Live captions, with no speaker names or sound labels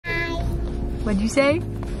What'd you say?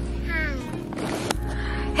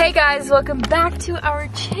 Hey guys, welcome back to our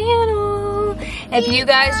channel. If you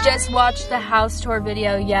guys just watched the house tour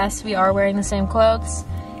video, yes, we are wearing the same clothes.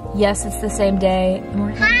 Yes, it's the same day. And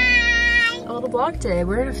we're having a little vlog today.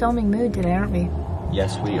 We're in a filming mood today, aren't we?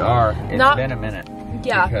 Yes, we are. It's been a minute.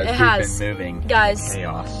 Yeah, because it has. We've been moving. Guys,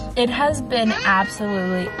 chaos. It has been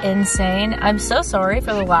absolutely insane. I'm so sorry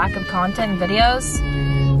for the lack of content and videos,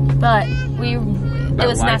 but it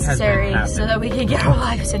was necessary so that we could get our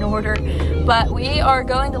lives in order. But we are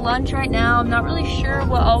going to lunch right now. I'm not really sure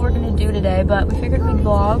what all we're gonna do today, but we figured we'd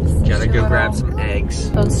vlog. Gotta go grab some eggs.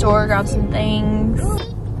 Go to the store, grab some things.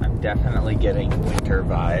 I'm definitely getting winter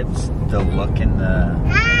vibes. The look in the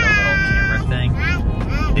little camera thing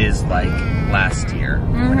is like last year,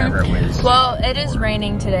 whenever it was. Well, it is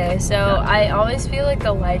raining today, so I always feel like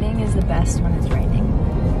the lighting is the best when it's raining.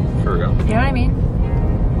 For real? You know what I mean?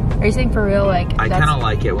 Are you saying for real? Like I kind of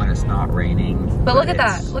like it when it's not raining. But look at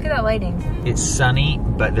that. Look at that lighting. It's sunny,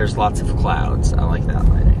 but there's lots of clouds. I like that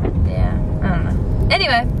lighting. Yeah, I don't know.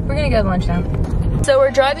 Anyway, we're gonna go to lunch now. So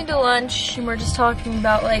we're driving to lunch and we're just talking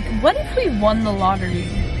about like, what if we won the lottery?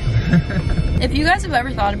 If you guys have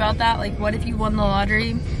ever thought about that, like what if you won the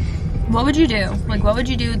lottery? What would you do? Like what would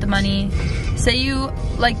you do with the money? Say you,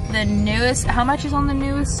 like the newest, how much is on the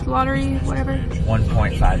newest lottery, whatever?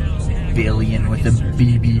 1.5 billion with a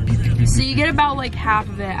B. So you get about like half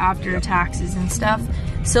of it after taxes and stuff.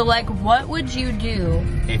 So like what would you do?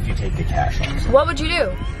 If you take the cash on. What would you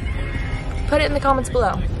do? Put it in the comments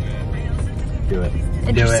below. Do it.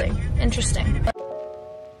 Interesting. Do it. Interesting.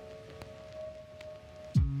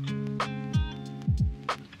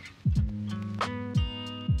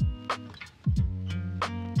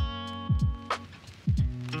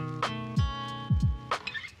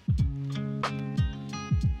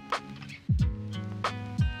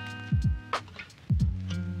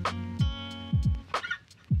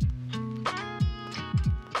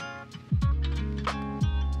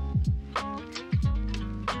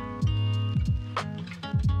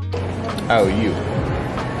 Oh, you.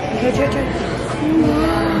 Try.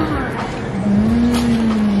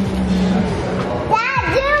 Dad,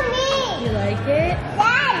 do me! You like it?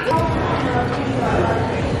 Dad,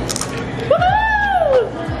 Woohoo!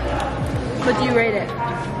 What do you rate it?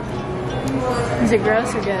 Is it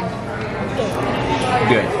gross or good?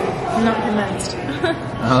 Good. I'm not convinced.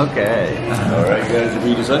 Okay. Alright guys, have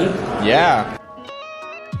you decided? Yeah.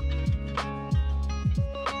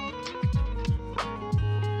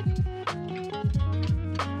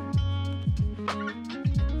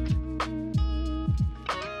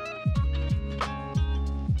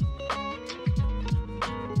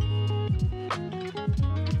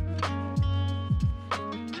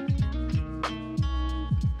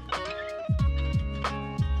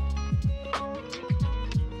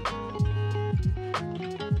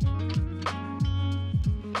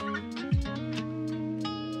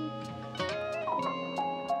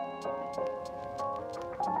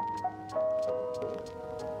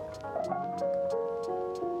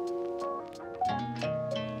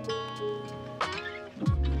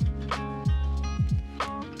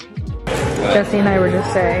 Jesse and I were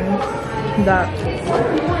just saying that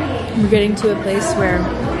we're getting to a place where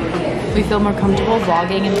we feel more comfortable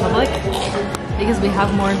vlogging in public because we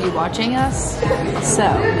have more of you watching us. So,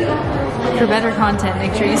 for better content,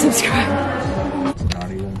 make sure you subscribe. It's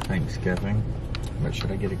not even Thanksgiving, but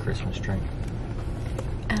should I get a Christmas drink?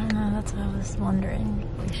 I don't know, that's what I was wondering.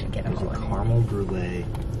 We should get a There's a caramel brulee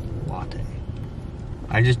latte.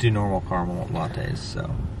 I just do normal caramel lattes,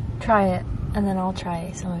 so. Try it, and then I'll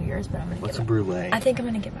try some of yours, but I'm gonna What's a brulee? I think I'm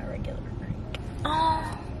gonna get my regular drink.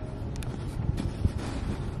 Oh.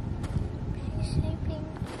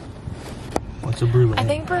 What's a brulee? I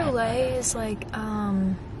think brulee is like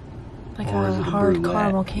a a hard brulee?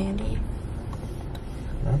 caramel candy.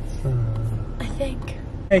 That's I think.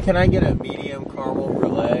 Hey, can I get a medium caramel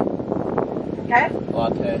brulee Okay.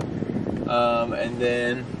 latte?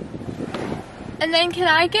 And then can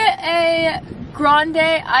I get a grande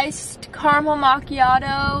iced caramel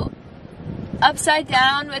macchiato upside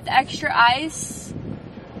down with extra ice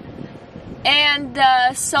and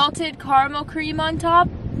salted caramel cream on top?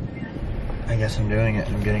 I guess I'm doing it.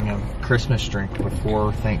 I'm getting a Christmas drink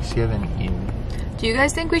before Thanksgiving Eve. Do you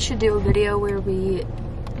guys think we should do a video where we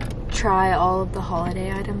try all of the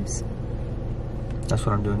holiday items? That's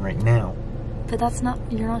what I'm doing right now. But that's not,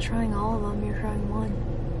 you're not trying all of them, you're trying one.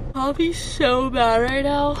 I'll be so bad right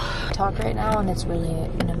now. Talk right now and it's really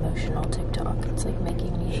an emotional TikTok. It's like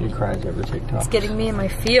making me. She cries over TikTok. It's getting me in my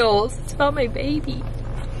feels. It's about my baby.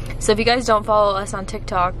 So if you guys don't follow us on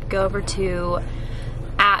TikTok, go over to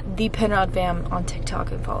the Penrod fam on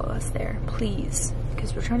TikTok and follow us there, please,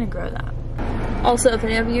 because we're trying to grow that. Also, if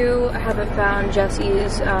any of you haven't found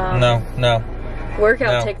Jesse's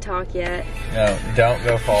workout TikTok yet, no, don't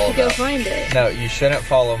go follow you should go find it. No, you shouldn't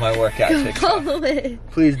follow my workout TikTok. Follow it.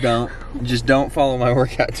 Please don't. Just don't follow my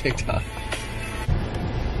workout TikTok.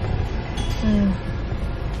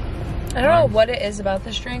 I don't know what it is about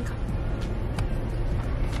this drink,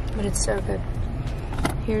 but it's so good.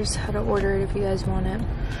 Here's how to order it if you guys want it.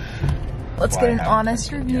 Let's get an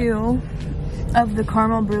honest review of the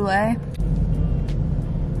caramel brulee.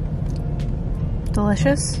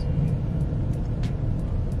 Delicious.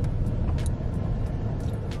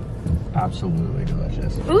 Absolutely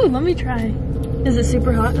delicious. Ooh, let me try. Is it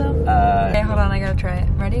super hot though? Okay, hold on, I gotta try it.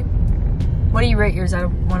 Ready? What do you rate yours out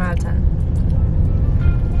of 1 out of 10?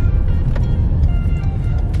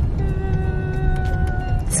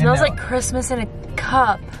 It smells like Christmas in a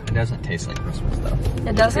cup. It doesn't taste like Christmas though.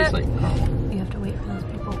 It doesn't? It tastes like caramel. You have to wait for those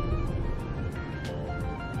people.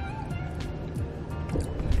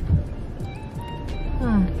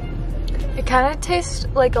 It kind of tastes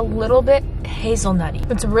like a little bit hazelnutty.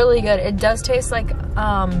 It's really good. It does taste like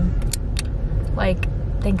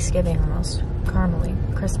Thanksgiving almost. Caramely,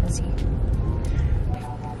 Christmassy.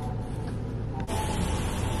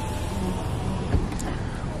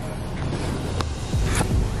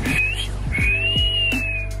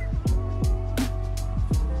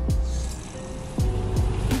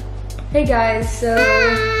 Hey guys, so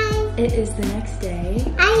it is the next day.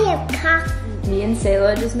 I have coffee. Me and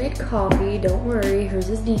Sayla just made coffee. Don't worry, hers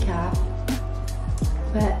is decaf.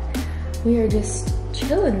 But we are just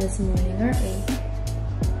chilling this morning, aren't we?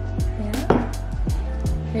 Yeah?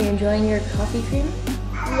 Are you enjoying your coffee cream?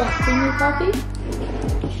 Yeah. Creamy coffee?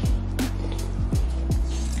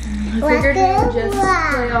 I figured we would just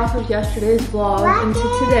play off of yesterday's vlog into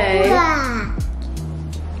today.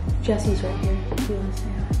 Jesse's right here. If you want to say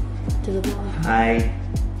hi to the vlog. Hi.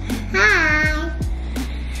 Hi.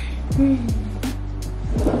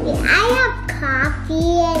 I have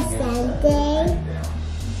coffee and something.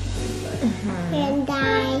 And I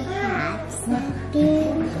have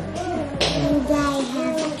something. And I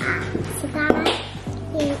have Oscar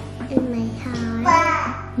in my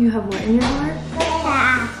heart. You have what in your heart?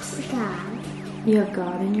 Oscar. You have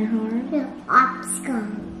God in your heart? No, Oscar.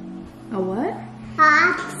 A what?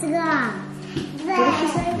 Oscar. What did she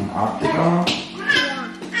say?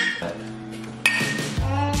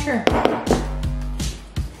 Sure.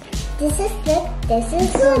 This is good. This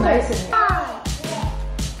is So good. nice in here.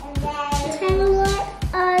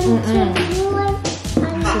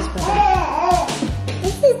 This is better.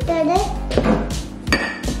 This is better.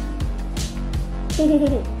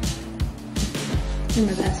 You're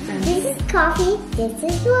my best friend. This is coffee. This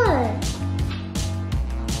is water.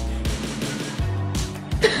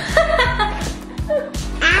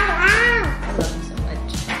 Ow, ow. I love you so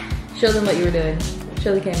much. Show them what you were doing.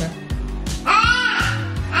 Show the camera.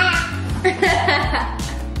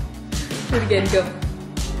 Do it again, go.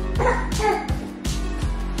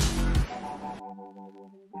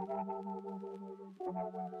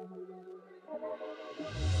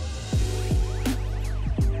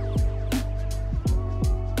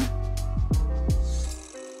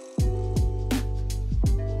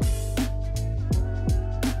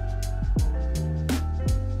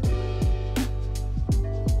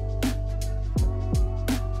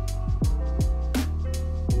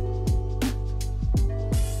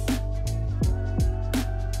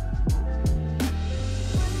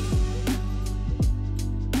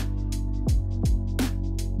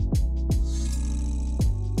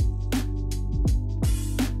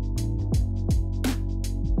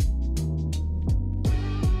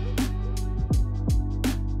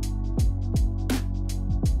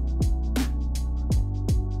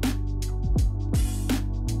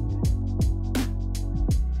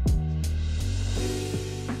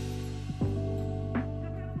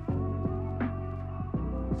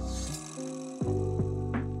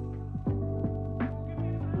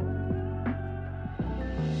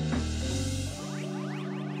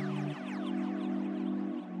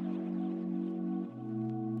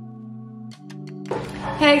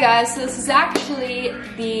 Hey guys, so this is actually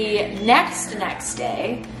the next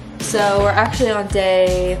day. So we're actually on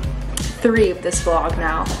day 3 of this vlog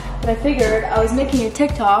now. But I figured I was making a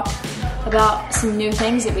TikTok about some new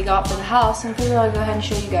things that we got for the house, and I figured I'd go ahead and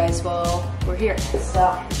show you guys while we're here. So,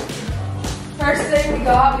 first thing we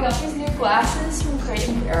got these new glasses from Crate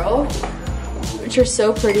 & Barrel, which are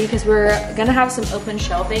so pretty because we're gonna have some open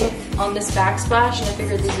shelving on this backsplash, and I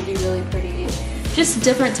figured these would be really pretty. Just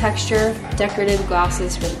different texture, decorative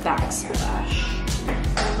glasses for the backsplash.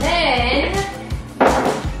 And then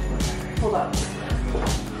hold on.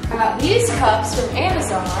 I got these cups from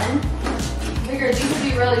Amazon. Figured these would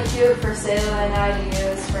be really cute for Sayla and I to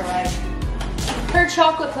use for like her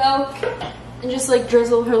chocolate milk and just like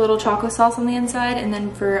drizzle her little chocolate sauce on the inside, and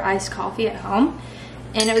then for iced coffee at home.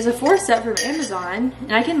 And it was a 4-set from Amazon,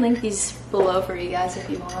 and I can link these below for you guys if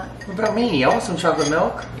you want. What about me? I want some chocolate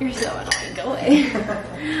milk. You're so annoying, go away.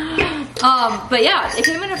 But yeah, it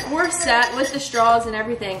came in a 4-set with the straws and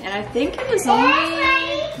everything, and I think it was only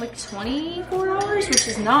like $24, which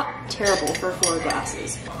is not terrible for 4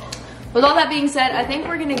 glasses. With all that being said, I think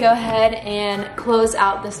we're gonna go ahead and close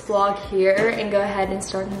out this vlog here and go ahead and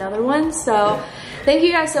start another one. So thank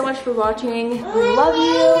you guys so much for watching. We love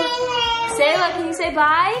you. Sayla, can you say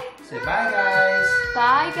bye? Say bye, guys.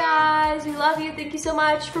 Bye, guys. We love you. Thank you so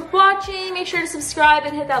much for watching. Make sure to subscribe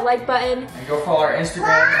and hit that like button. And go follow our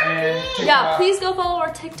Instagram and TikTok. Yeah, please go follow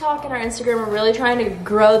our TikTok and our Instagram. We're really trying to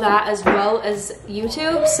grow that as well as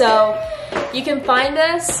YouTube. So you can find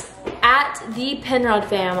us at the Penrod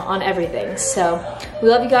fam on everything. So we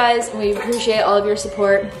love you guys and we appreciate all of your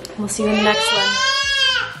support. We'll see you in the next one.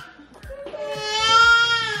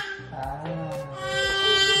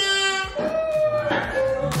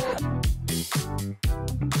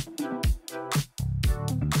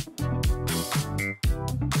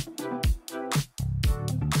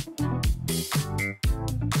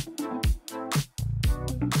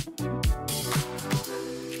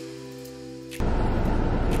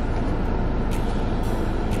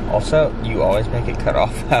 Also, you always make it cut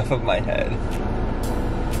off half of my head.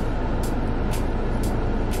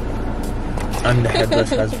 I'm the headless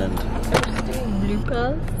husband.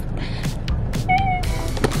 Lucas.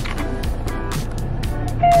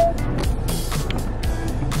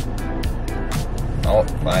 Oh,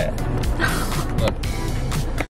 my.